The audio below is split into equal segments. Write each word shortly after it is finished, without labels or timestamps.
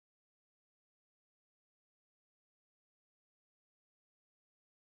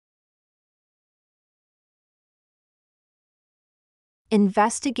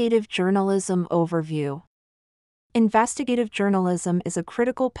Investigative Journalism Overview. Investigative journalism is a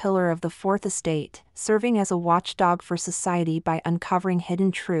critical pillar of the Fourth Estate, serving as a watchdog for society by uncovering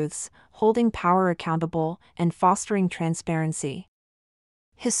hidden truths, holding power accountable, and fostering transparency.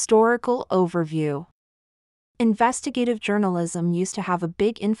 Historical Overview. Investigative journalism used to have a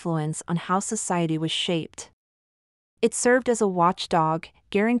big influence on how society was shaped. It served as a watchdog,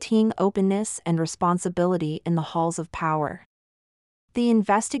 guaranteeing openness and responsibility in the halls of power. The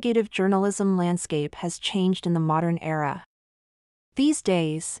investigative journalism landscape has changed in the modern era. These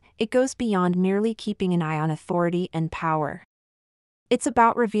days, it goes beyond merely keeping an eye on authority and power. It's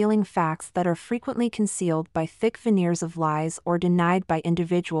about revealing facts that are frequently concealed by thick veneers of lies or denied by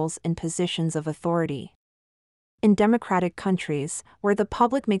individuals in positions of authority. In democratic countries, where the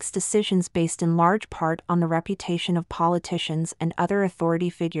public makes decisions based in large part on the reputation of politicians and other authority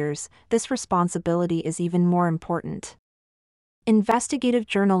figures, this responsibility is even more important. Investigative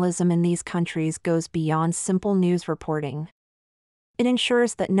journalism in these countries goes beyond simple news reporting. It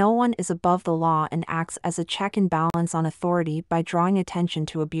ensures that no one is above the law and acts as a check and balance on authority by drawing attention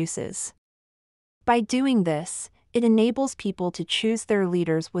to abuses. By doing this, it enables people to choose their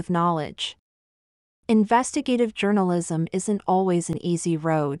leaders with knowledge. Investigative journalism isn't always an easy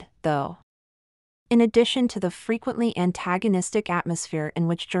road, though. In addition to the frequently antagonistic atmosphere in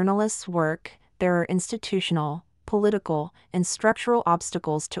which journalists work, there are institutional, political, and structural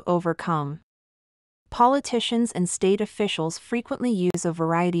obstacles to overcome. Politicians and state officials frequently use a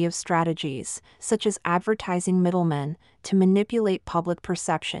variety of strategies, such as advertising middlemen, to manipulate public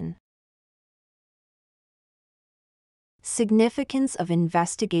perception. Significance of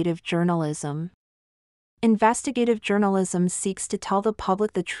investigative journalism. Investigative journalism seeks to tell the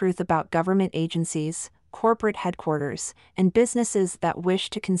public the truth about government agencies, corporate headquarters, and businesses that wish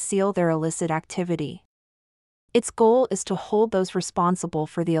to conceal their illicit activity. Its goal is to hold those responsible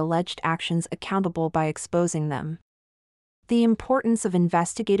for the alleged actions accountable by exposing them. The importance of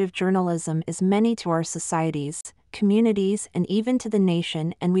investigative journalism is many to our societies, communities, and even to the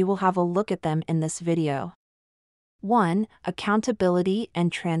nation, and we will have a look at them in this video. 1. Accountability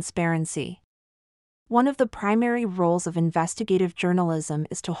and transparency. One of the primary roles of investigative journalism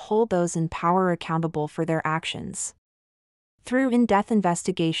is to hold those in power accountable for their actions. Through in-depth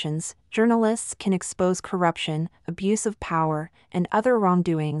investigations, journalists can expose corruption, abuse of power, and other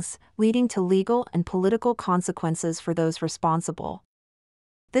wrongdoings, leading to legal and political consequences for those responsible.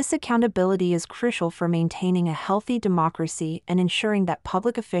 This accountability is crucial for maintaining a healthy democracy and ensuring that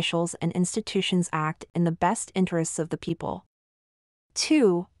public officials and institutions act in the best interests of the people.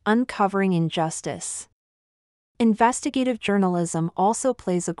 2. Uncovering injustice. Investigative journalism also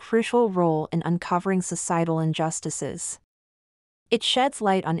plays a crucial role in uncovering societal injustices. It sheds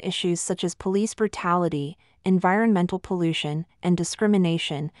light on issues such as police brutality, environmental pollution, and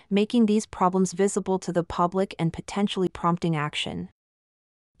discrimination, making these problems visible to the public and potentially prompting action.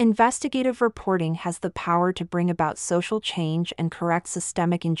 Investigative reporting has the power to bring about social change and correct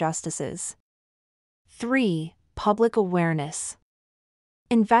systemic injustices. 3. Public awareness.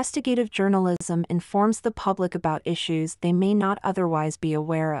 Investigative journalism informs the public about issues they may not otherwise be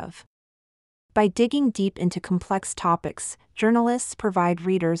aware of. By digging deep into complex topics, journalists provide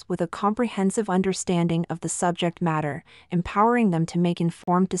readers with a comprehensive understanding of the subject matter, empowering them to make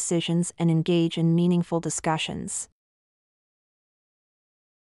informed decisions and engage in meaningful discussions.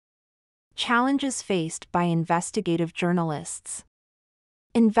 Challenges faced by investigative journalists.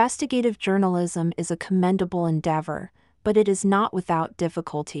 Investigative journalism is a commendable endeavor, but it is not without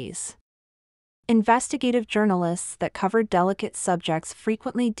difficulties. Investigative journalists that cover delicate subjects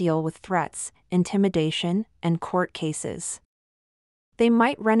frequently deal with threats, intimidation, and court cases. They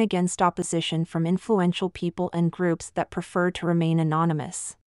might run against opposition from influential people and groups that prefer to remain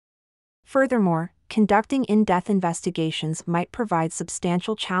anonymous. Furthermore, conducting in-depth investigations might provide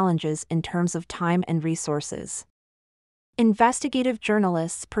substantial challenges in terms of time and resources. Investigative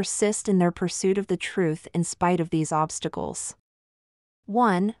journalists persist in their pursuit of the truth in spite of these obstacles.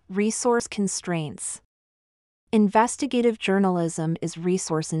 1. Resource constraints. Investigative journalism is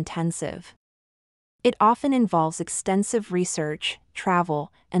resource-intensive. It often involves extensive research,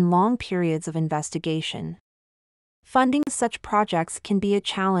 travel, and long periods of investigation. Funding such projects can be a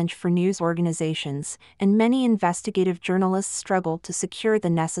challenge for news organizations, and many investigative journalists struggle to secure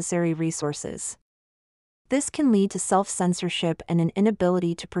the necessary resources. This can lead to self-censorship and an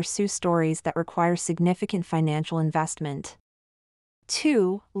inability to pursue stories that require significant financial investment.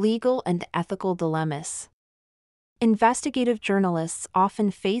 2. Legal and ethical dilemmas. Investigative journalists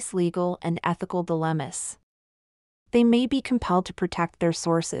often face legal and ethical dilemmas. They may be compelled to protect their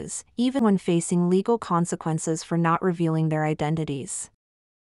sources, even when facing legal consequences for not revealing their identities.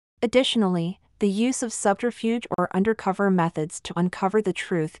 Additionally, the use of subterfuge or undercover methods to uncover the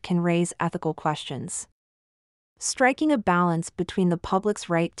truth can raise ethical questions. Striking a balance between the public's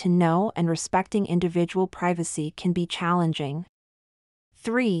right to know and respecting individual privacy can be challenging.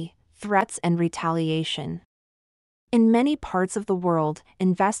 3. Threats and retaliation. In many parts of the world,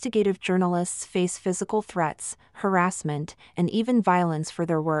 investigative journalists face physical threats, harassment, and even violence for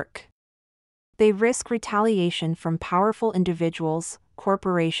their work. They risk retaliation from powerful individuals,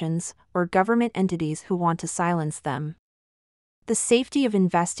 corporations, or government entities who want to silence them. The safety of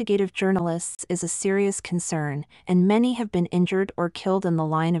investigative journalists is a serious concern, and many have been injured or killed in the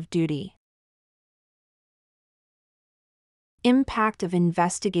line of duty. Impact of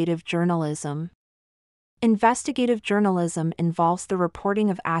investigative journalism. Investigative journalism involves the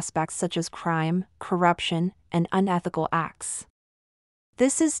reporting of aspects such as crime, corruption, and unethical acts.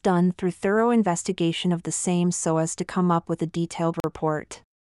 This is done through thorough investigation of the same so as to come up with a detailed report.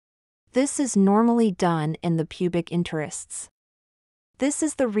 This is normally done in the public interests. This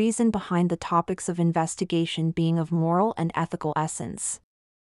is the reason behind the topics of investigation being of moral and ethical essence.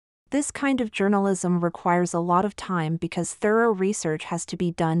 This kind of journalism requires a lot of time because thorough research has to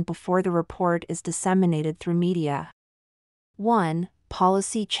be done before the report is disseminated through media. 1.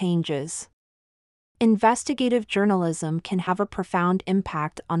 Policy changes. Investigative journalism can have a profound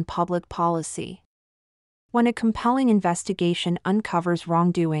impact on public policy. When a compelling investigation uncovers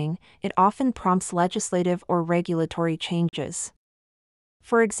wrongdoing, it often prompts legislative or regulatory changes.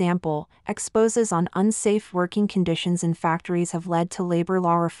 For example, exposes on unsafe working conditions in factories have led to labor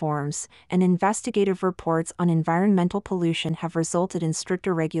law reforms, and investigative reports on environmental pollution have resulted in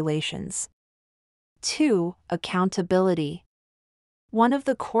stricter regulations. 2. Accountability. One of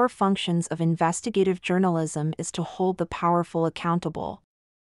the core functions of investigative journalism is to hold the powerful accountable.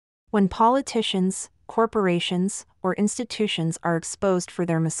 When politicians, corporations, or institutions are exposed for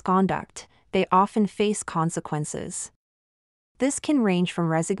their misconduct, they often face consequences. This can range from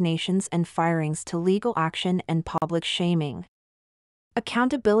resignations and firings to legal action and public shaming.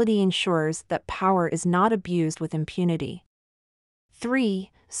 Accountability ensures that power is not abused with impunity. 3.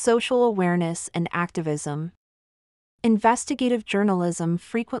 Social awareness and activism. Investigative journalism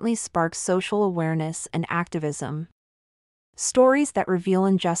frequently sparks social awareness and activism. Stories that reveal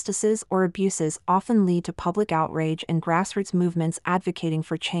injustices or abuses often lead to public outrage and grassroots movements advocating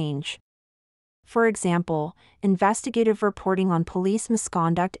for change. For example, investigative reporting on police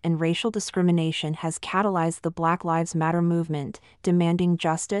misconduct and racial discrimination has catalyzed the Black Lives Matter movement, demanding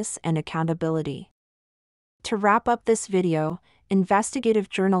justice and accountability. To wrap up this video, investigative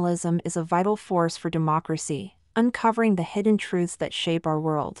journalism is a vital force for democracy, uncovering the hidden truths that shape our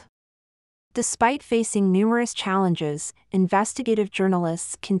world. Despite facing numerous challenges, investigative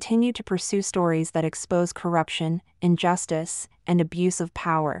journalists continue to pursue stories that expose corruption, injustice, and abuse of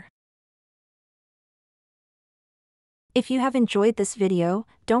power. If you have enjoyed this video,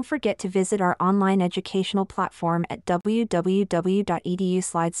 don't forget to visit our online educational platform at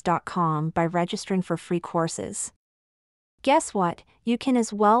www.eduslides.com by registering for free courses. Guess what? You can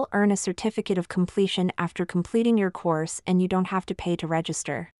as well earn a certificate of completion after completing your course, and you don't have to pay to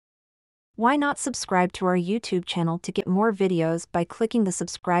register. Why not subscribe to our YouTube channel to get more videos by clicking the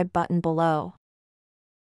subscribe button below?